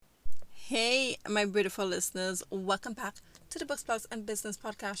Hey, my beautiful listeners, welcome back to the Books Blogs and Business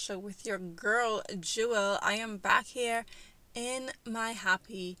Podcast Show with your girl, Jewel. I am back here in my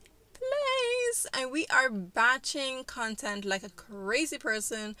happy place, and we are batching content like a crazy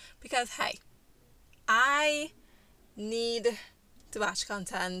person because, hey, I need to batch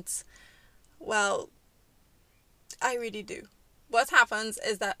content. Well, I really do. What happens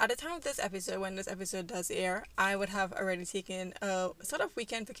is that at the time of this episode, when this episode does air, I would have already taken a sort of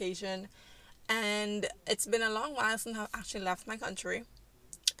weekend vacation, and it's been a long while since I've actually left my country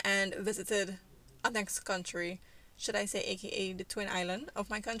and visited a next country, should I say, aka the twin island of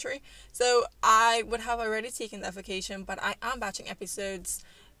my country. So I would have already taken that vacation, but I am batching episodes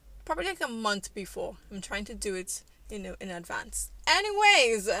probably like a month before. I'm trying to do it, in advance.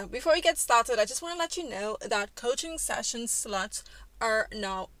 Anyways, before we get started, I just want to let you know that coaching session slots are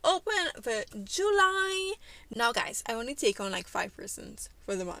now open for July. Now, guys, I only take on like 5 persons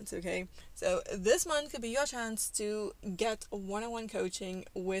for the month, okay? So this month could be your chance to get one-on-one coaching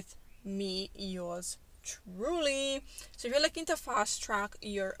with me, yours truly. So if you're looking to fast track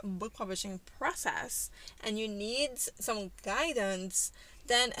your book publishing process and you need some guidance,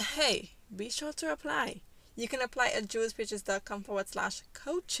 then hey, be sure to apply. You can apply at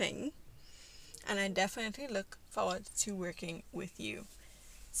jewelspitches.com/coaching, and I definitely look forward to working with you.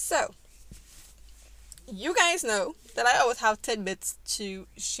 So, you guys know that I always have tidbits to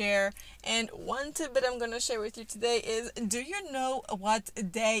share, and one tidbit I'm going to share with you today is, do you know what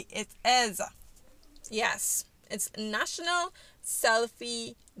day it is? Yes, it's National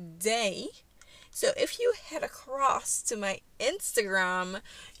Selfie Day. So if you head across to my Instagram,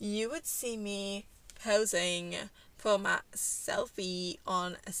 you would see me posing for my selfie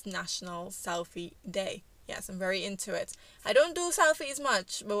on National Selfie Day. Yes, I'm very into it. I don't do selfies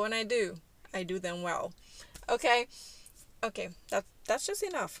much, but when I do them well. Okay, that's just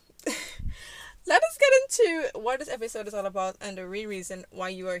enough. Let us get into what this episode is all about and the real reason why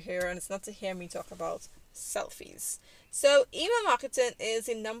you are here, and it's not to hear me talk about selfies. So, email marketing is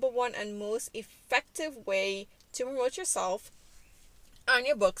the number one and most effective way to promote yourself and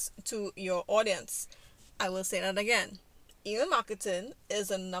your books to your audience. I will say that again. Email marketing is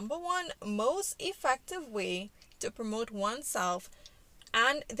the number one most effective way to promote oneself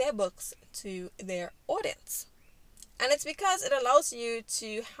and their books to their audience. And it's because it allows you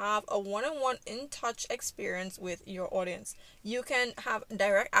to have a one-on-one in-touch experience with your audience. You can have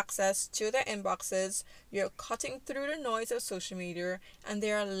direct access to their inboxes, you're cutting through the noise of social media, and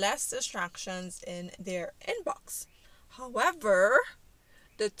there are less distractions in their inbox. However,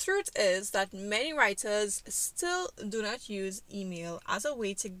 the truth is that many writers still do not use email as a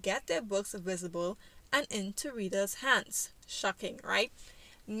way to get their books visible and into readers' hands. Shocking, right?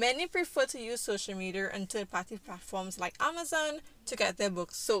 Many prefer to use social media and third-party platforms like Amazon to get their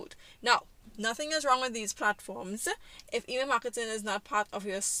books sold. Now, nothing is wrong with these platforms. If email marketing is not part of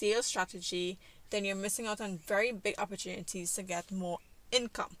your sales strategy, then you're missing out on very big opportunities to get more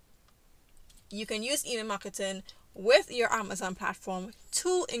income. You can use email marketing with your Amazon platform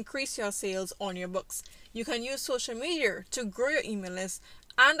to increase your sales on your books. You can use social media to grow your email list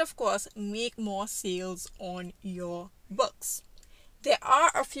and, of course, make more sales on your books. There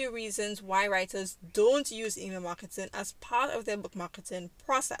are a few reasons why writers don't use email marketing as part of their book marketing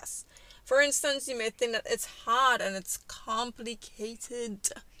process. For instance, you may think that it's hard and it's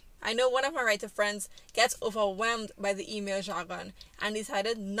complicated. I know one of my writer friends gets overwhelmed by the email jargon and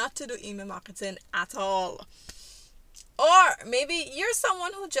decided not to do email marketing at all. Or maybe you're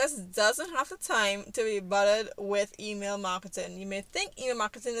someone who just doesn't have the time to be bothered with email marketing. You may think email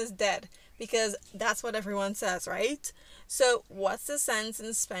marketing is dead because that's what everyone says, right? So what's the sense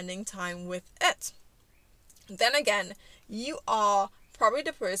in spending time with it? Then again, you are probably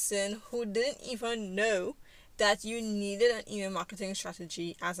the person who didn't even know that you needed an email marketing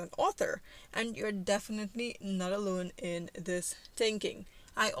strategy as an author, and you're definitely not alone in this thinking.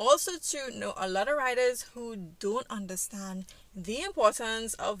 I also too know a lot of writers who don't understand the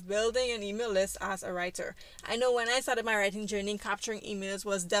importance of building an email list as a writer. I know when I started my writing journey, capturing emails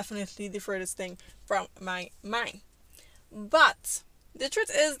was definitely the furthest thing from my mind. But the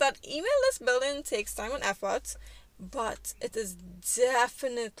truth is that email list building takes time and effort, but it is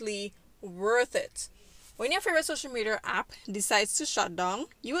definitely worth it. When your favorite social media app decides to shut down,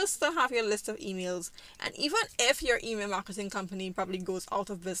 you will still have your list of emails. And even if your email marketing company probably goes out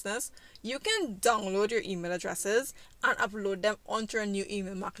of business, you can download your email addresses and upload them onto a new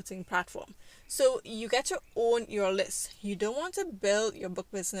email marketing platform. So you get to own your list. You don't want to build your book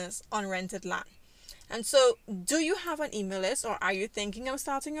business on rented land. And so, do you have an email list, or are you thinking of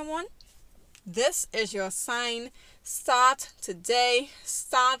starting on one? This is your sign. Start today.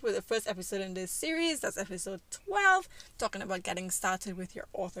 Start with the first episode in this series. That's episode 12, talking about getting started with your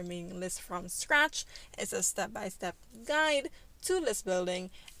author mailing list from scratch. It's a step-by-step guide to list building.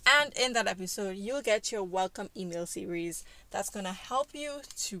 And in that episode, you'll get your welcome email series that's going to help you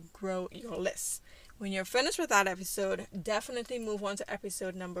to grow your list. When you're finished with that episode, definitely move on to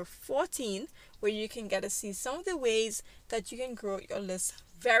episode number 14, where you can get to see some of the ways that you can grow your list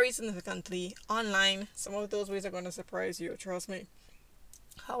very significantly online. Some of those ways are going to surprise you, trust me.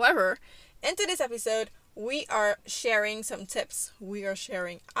 However, in today's episode, we are sharing some tips.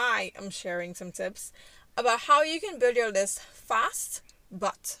 I am sharing some tips about how you can build your list fast,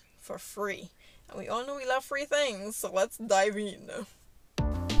 but for free. And we all know we love free things, so let's dive in.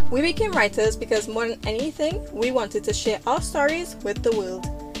 We became writers because more than anything, we wanted to share our stories with the world.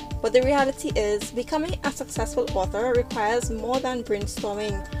 But the reality is, becoming a successful author requires more than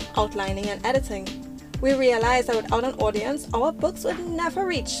brainstorming, outlining, and editing. We realized that without an audience, our books would never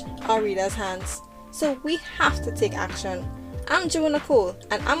reach our readers' hands. So we have to take action. I'm Jewel Nicole,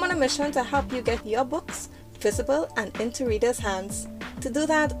 and I'm on a mission to help you get your books visible and into readers' hands. To do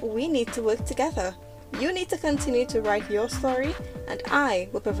that, we need to work together. You need to continue to write your story, and I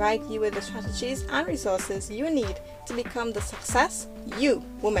will provide you with the strategies and resources you need to become the success you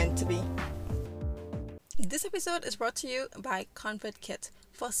were meant to be. This episode is brought to you by ConvertKit.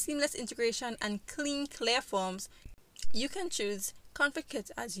 For seamless integration and clean, clear forms, you can choose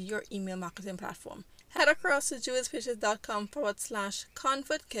ConvertKit as your email marketing platform. Head across to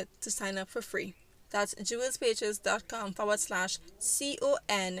jewelspages.com/ConvertKit to sign up for free. That's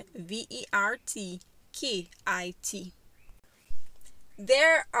jewelspages.com/ConvertKit.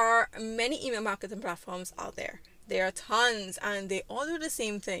 There are many email marketing platforms out there. There are tons, and they all do the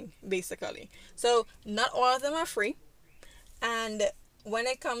same thing, basically. So not all of them are free. And when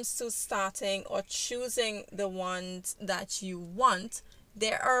it comes to starting or choosing the ones that you want,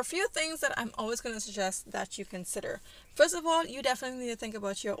 there are a few things that I'm always going to suggest that you consider. First of all, you definitely need to think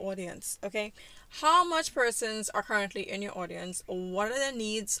about your audience, okay? How much persons are currently in your audience? What are their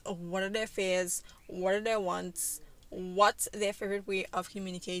needs? What are their fears? What are their wants? What's their favorite way of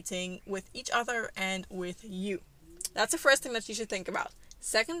communicating with each other and with you? That's the first thing that you should think about.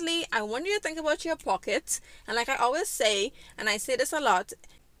 Secondly, I want you to think about your pocket. And like I always say, and I say this a lot,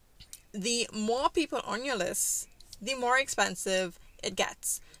 the more people on your list, the more expensive it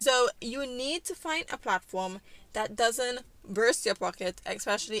gets. So you need to find a platform that doesn't burst your pocket,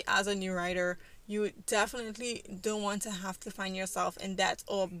 especially as a new writer. You definitely don't want to have to find yourself in debt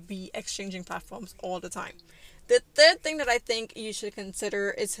or be exchanging platforms all the time. The third thing that I think you should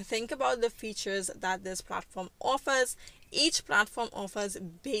consider is to think about the features that this platform offers. Each platform offers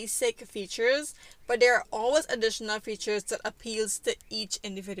basic features, but there are always additional features that appeals to each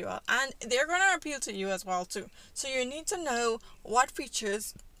individual, and they're going to appeal to you as well too. So you need to know what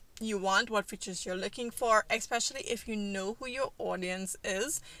features you want, what features you're looking for, especially if you know who your audience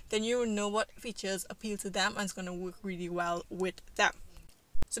is, then you will know what features appeal to them and it's going to work really well with them.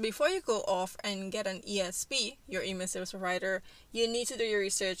 So before you go off and get an ESP, your email service provider, you need to do your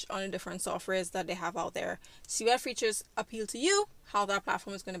research on the different softwares that they have out there. See what features appeal to you, how that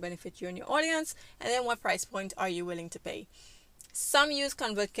platform is going to benefit you and your audience, and then what price point are you willing to pay. Some use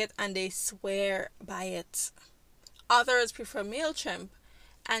ConvertKit and they swear by it. Others prefer MailChimp,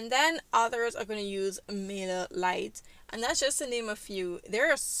 and then others are going to use MailerLite. And that's just to name a few.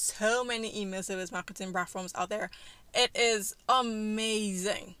 There are so many email service marketing platforms out there. It is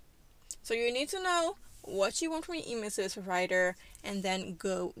amazing. So you need to know what you want from your email service provider and then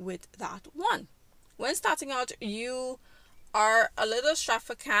go with that one. When starting out, you are a little strapped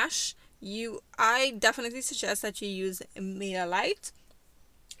for cash. I definitely suggest that you use MailerLite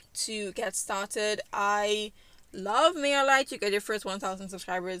to get started. I love MailerLite. You get your first 1,000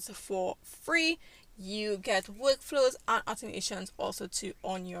 subscribers for free. You get workflows and automations also too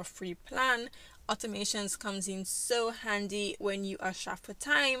on your free plan. Automations comes in so handy when you are strapped for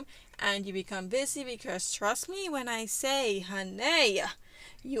time and you become busy, because trust me when I say, honey,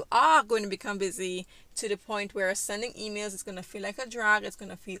 you are going to become busy to the point where sending emails is going to feel like a drag. It's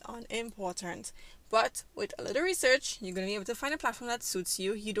going to feel unimportant. But with a little research, you're going to be able to find a platform that suits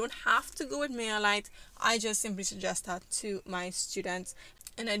you. You don't have to go with MailerLite. I just simply suggest that to my students.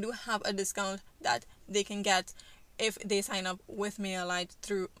 And I do have a discount that they can get if they sign up with MailerLite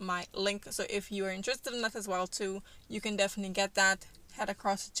through my link. So if you are interested in that as well too, you can definitely get that. Head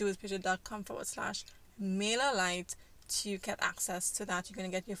across to jewelspages.com/MailerLite to get access to that. You're going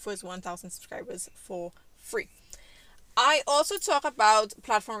to get your first 1,000 subscribers for free. I also talk about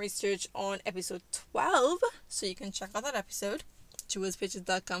platform research on episode 12, so you can check out that episode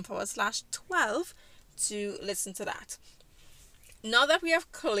jewelspages.com/12 to listen to that. Now that we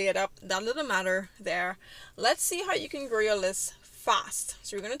have cleared up that little matter there, let's see how you can grow your list fast.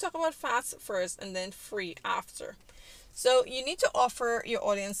 So we're going to talk about fast first and then free after. So you need to offer your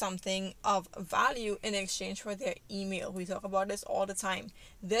audience something of value in exchange for their email. We talk about this all the time.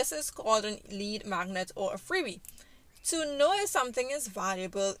 This is called a lead magnet or a freebie. To know if something is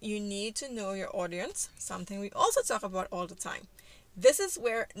valuable, you need to know your audience, something we also talk about all the time. This is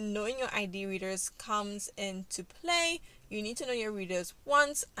where knowing your ideal readers comes into play. You need to know your readers'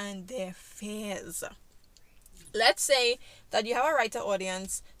 wants and their fears. Let's say that you have a writer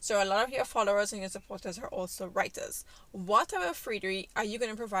audience, so a lot of your followers and your supporters are also writers. What type of freebie are you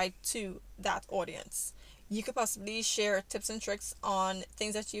going to provide to that audience? You could possibly share tips and tricks on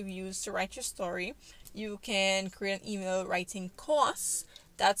things that you've used to write your story. You can create an email writing course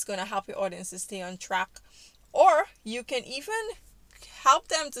that's going to help your audience to stay on track. Or you can even help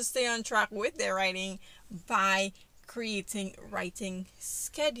them to stay on track with their writing by creating writing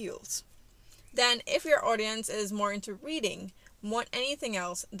schedules. Then if your audience is more into reading more than anything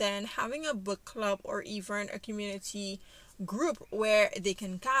else, then having a book club or even a community group where they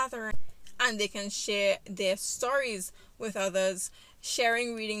can gather and they can share their stories with others,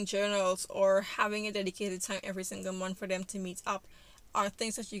 sharing reading journals or having a dedicated time every single month for them to meet up are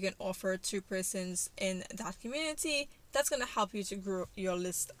things that you can offer to persons in that community. That's going to help you to grow your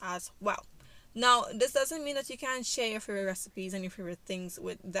list as well. Now, this doesn't mean that you can't share your favorite recipes and your favorite things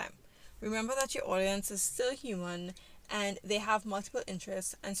with them. Remember that your audience is still human and they have multiple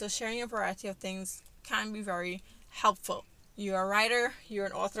interests, and so sharing a variety of things can be very helpful. You're a writer, you're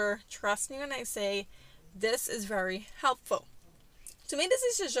an author. Trust me when I say this is very helpful. To make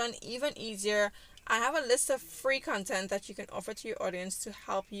this decision even easier, I have a list of free content that you can offer to your audience to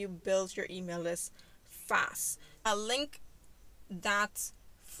help you build your email list fast. I'll link that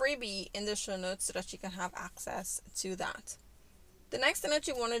freebie in the show notes so that you can have access to that. The next thing that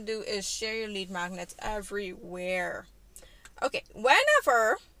you want to do is share your lead magnets everywhere. Okay,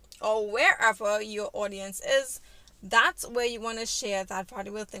 whenever or wherever your audience is, that's where you want to share that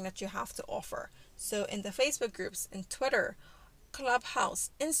valuable thing that you have to offer. So in the Facebook groups, in Twitter,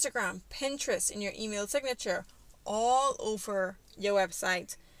 Clubhouse, Instagram, Pinterest, in your email signature, all over your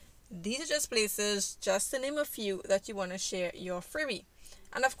website. These are just places, just to name a few, that you want to share your freebie.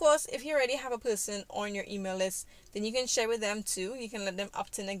 And of course, if you already have a person on your email list, then you can share with them too. You can let them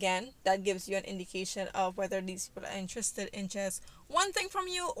opt in again. That gives you an indication of whether these people are interested in just one thing from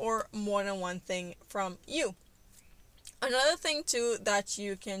you or more than one thing from you. Another thing too that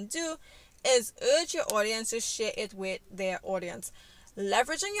you can do is urge your audience to share it with their audience.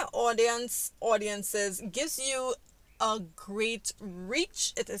 Leveraging your audiences gives you a great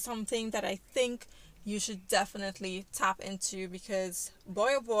reach. It is something that I think you should definitely tap into, because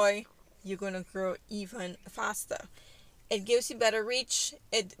boy oh boy, you're going to grow even faster. It gives you better reach.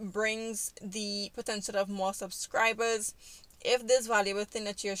 It brings the potential of more subscribers. If this valuable thing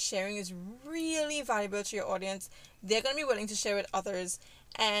that you're sharing is really valuable to your audience, they're going to be willing to share with others.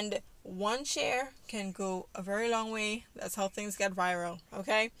 And one share can go a very long way. That's how things get viral,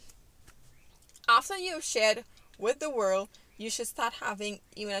 okay? After you've shared with the world, you should start having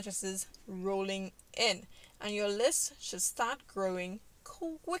email addresses rolling in, and your list should start growing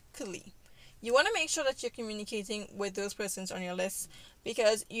quickly. You want to make sure that you're communicating with those persons on your list,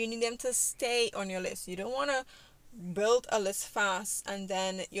 because you need them to stay on your list. You don't want to build a list fast and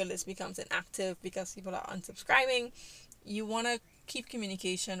then your list becomes inactive because people are unsubscribing. You want to keep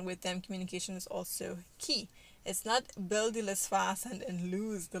communication with them. Communication is also key. It's not build the list fast and then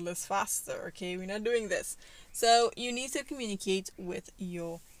lose the list faster, okay? We're not doing this. So you need to communicate with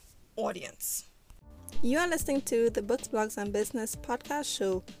your audience. You are listening to the Books, Blogs, and Business podcast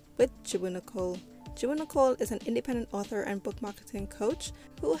show with Jewel Nicole. Jewel Nicole is an independent author and book marketing coach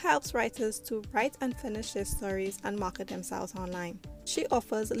who helps writers to write and finish their stories and market themselves online. She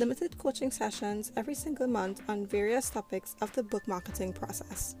offers limited coaching sessions every single month on various topics of the book marketing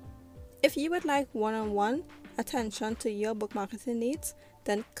process. If you would like one-on-one attention to your book marketing needs,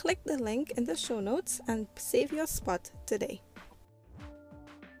 then click the link in the show notes and save your spot today.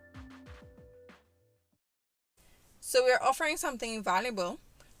 So we're offering something valuable,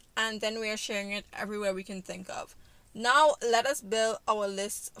 and then we are sharing it everywhere we can think of. Now let us build our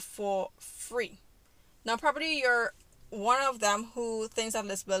list for free. Now probably you're one of them who thinks that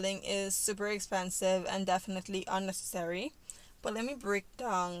list building is super expensive and definitely unnecessary. But let me break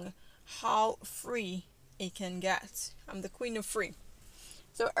down how free it can get. I'm the queen of free.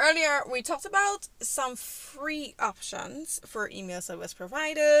 So earlier we talked about some free options for email service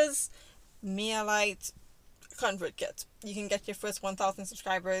providers, MailerLite, ConvertKit. You can get your first 1,000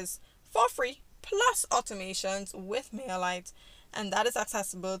 subscribers for free, plus automations with MailerLite, and that is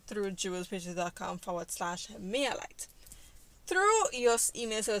accessible through jewelspages.com/MailerLite. Through your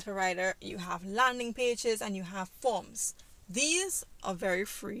email service provider, you have landing pages and you have forms. These are very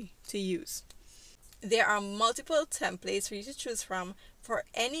free to use. There are multiple templates for you to choose from for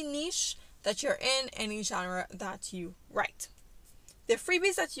any niche that you're in, any genre that you write. The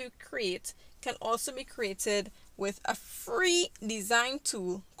freebies that you create can also be created with a free design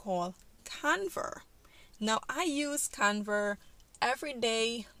tool called Canva. Now, I use Canva every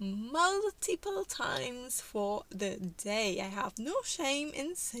day, multiple times for the day. I have no shame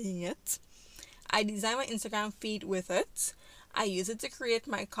in saying it. I design my Instagram feed with it. I use it to create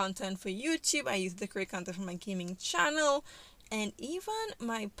my content for YouTube. I use it to create content for my gaming channel. And even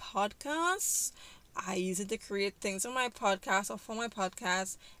my podcasts, I use it to create things on my podcast or for my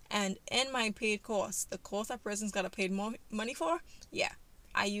podcast. And in my paid course, the course that person's got to pay more money for, yeah,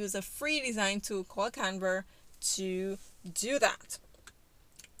 I use a free design tool called Canva to do that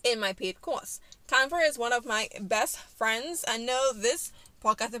in my paid course. Canva is one of my best friends. I know this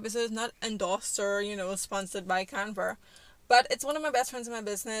podcast episode is not endorsed or, sponsored by Canva, but it's one of my best friends in my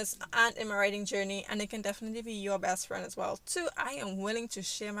business and in my writing journey, and it can definitely be your best friend as well too. I am willing to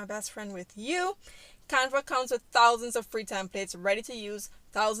share my best friend with you. Canva comes with thousands of free templates ready to use,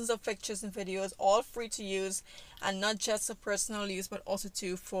 thousands of pictures and videos, all free to use, and not just for personal use, but also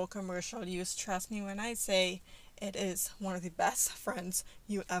too for commercial use. Trust me when I say it is one of the best friends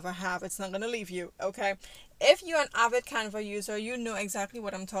you ever have. It's not going to leave you, okay? If you're an avid Canva user, you know exactly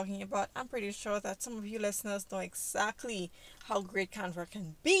what I'm talking about. I'm pretty sure that some of you listeners know exactly how great Canva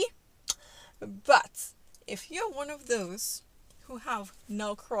can be. But if you're one of those who have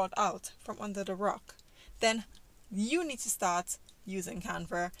now crawled out from under the rock, then you need to start using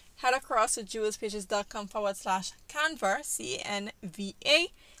Canva. Head across to jewelspages.com/Canva, CANVA.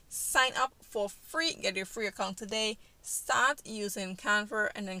 Sign up for free. Get your free account today. Start using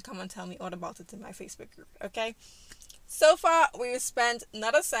Canva and then come and tell me all about it in my Facebook group, okay? So far, we've spent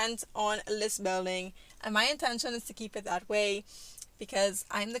not a cent on list building, and my intention is to keep it that way because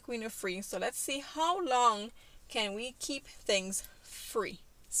I'm the queen of free. So let's see how long can we keep things free,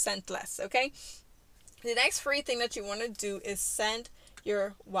 scentless, okay? The next free thing that you want to do is send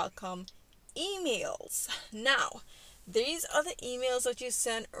your welcome emails. Now, these are the emails that you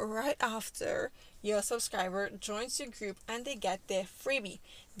send right after your subscriber joins your group and they get their freebie.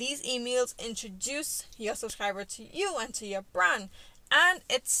 These emails introduce your subscriber to you and to your brand, and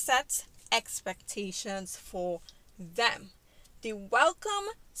it sets expectations for them. The welcome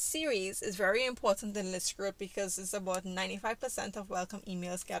series is very important in list growth because it's about 95% of welcome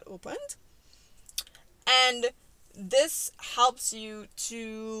emails get opened. And this helps you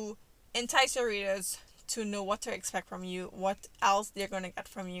to entice your readers to know what to expect from you, what else they're going to get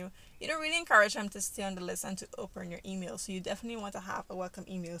from you. Really encourage them to stay on the list and to open your email. So you definitely want to have a welcome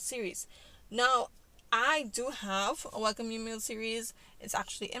email series. Now, I do have a welcome email series. It's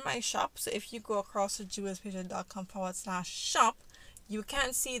actually in my shop. So if you go across to jewelspages.com/shop, you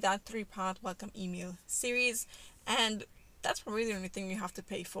can see that 3-part welcome email series. And that's probably the only thing you have to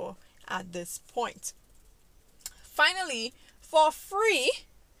pay for at this point. Finally, for free,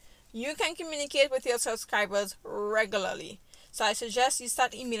 you can communicate with your subscribers regularly. So I suggest you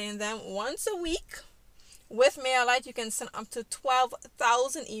start emailing them once a week. With MailerLite, you can send up to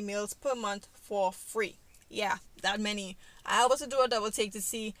 12,000 emails per month for free. Yeah, that many. I always do a double take to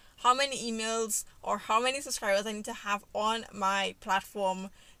see how many emails or how many subscribers I need to have on my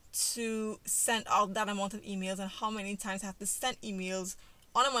platform to send out that amount of emails, and how many times I have to send emails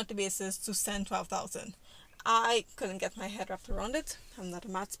on a monthly basis to send 12,000. I couldn't get my head wrapped around it. I'm not a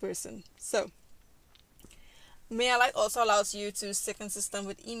maths person. So, MailerLite also allows you to stay consistent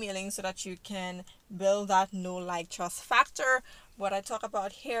with emailing so that you can build that know, like, trust factor. What I talk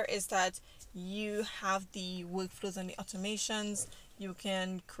about here is that you have the workflows and the automations. You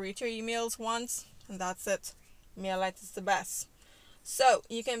can create your emails once and that's it. MailerLite is the best. So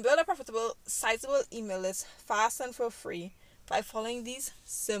you can build a profitable, sizable email list fast and for free by following these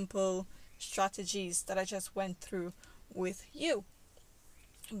simple strategies that I just went through with you.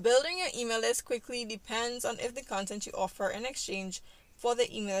 Building your email list quickly depends on if the content you offer in exchange for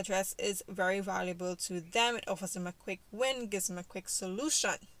the email address is very valuable to them. It offers them a quick win, gives them a quick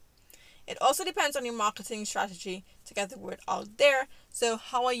solution. It also depends on your marketing strategy to get the word out there. So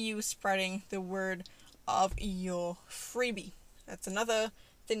how are you spreading the word of your freebie? That's another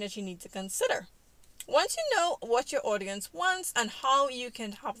thing that you need to consider. Once you know what your audience wants and how you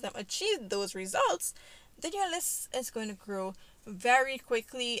can help them achieve those results, then your list is going to grow very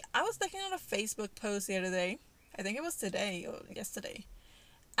quickly. I was looking at a Facebook post the other day, I think it was today or yesterday.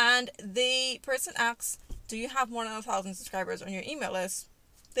 And the person asks, do you have more than 1,000 subscribers on your email list?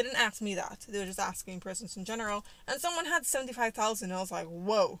 They didn't ask me that. They were just asking persons in general. And someone had 75,000. I was like,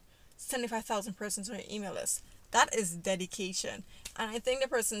 whoa, 75,000 persons on your email list. That is dedication. And I think the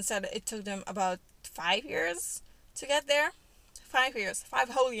person said it took them about 5 years to get there. 5 years, 5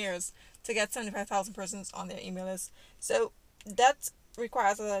 whole years to get 75,000 persons on their email list. So that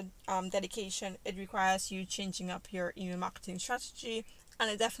requires a dedication. It requires you changing up your email marketing strategy, and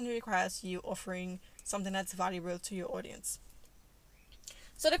it definitely requires you offering something that's valuable to your audience.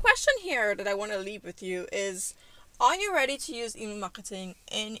 So the question here that I want to leave with you is, are you ready to use email marketing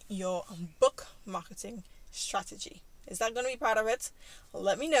in your book marketing strategy? Is that going to be part of it?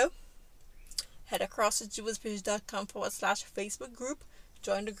 Let me know. Head across to jewelspage.com/Facebook group.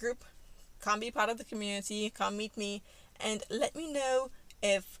 Join the group. Come be part of the community. Come meet me. And let me know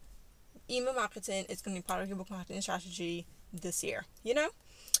if email marketing is going to be part of your book marketing strategy this year.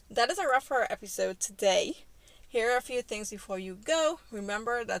 That is a wrap for our episode today. Here are a few things before you go.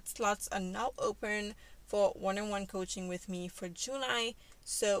 Remember that slots are now open for one-on-one coaching with me for July.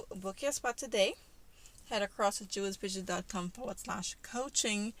 So book your spot today. Head across to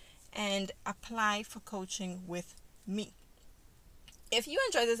jewelspage.com/coaching and apply for coaching with me. If you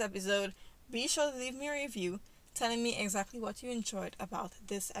enjoyed this episode, be sure to leave me a review telling me exactly what you enjoyed about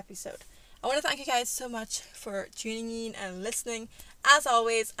this episode. I want to thank you guys so much for tuning in and listening as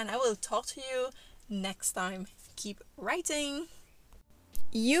always, and I will talk to you next time. Keep writing.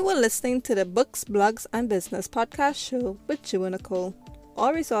 You were listening to the Books, Blogs, and Business podcast show with Jew and Nicole.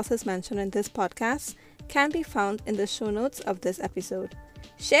 All resources mentioned in this podcast can be found in the show notes of this episode.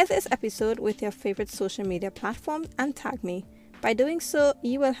 Share this episode with your favorite social media platform and tag me. By doing so,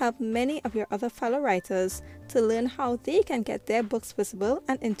 you will help many of your other fellow writers to learn how they can get their books visible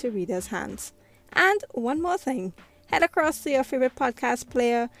and into readers' hands. And one more thing, head across to your favorite podcast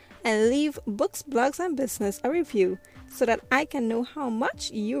player and leave Books, Blogs, and Business a review so that I can know how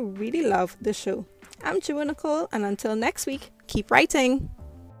much you really love the show. I'm Jew Nicole, and until next week, keep writing.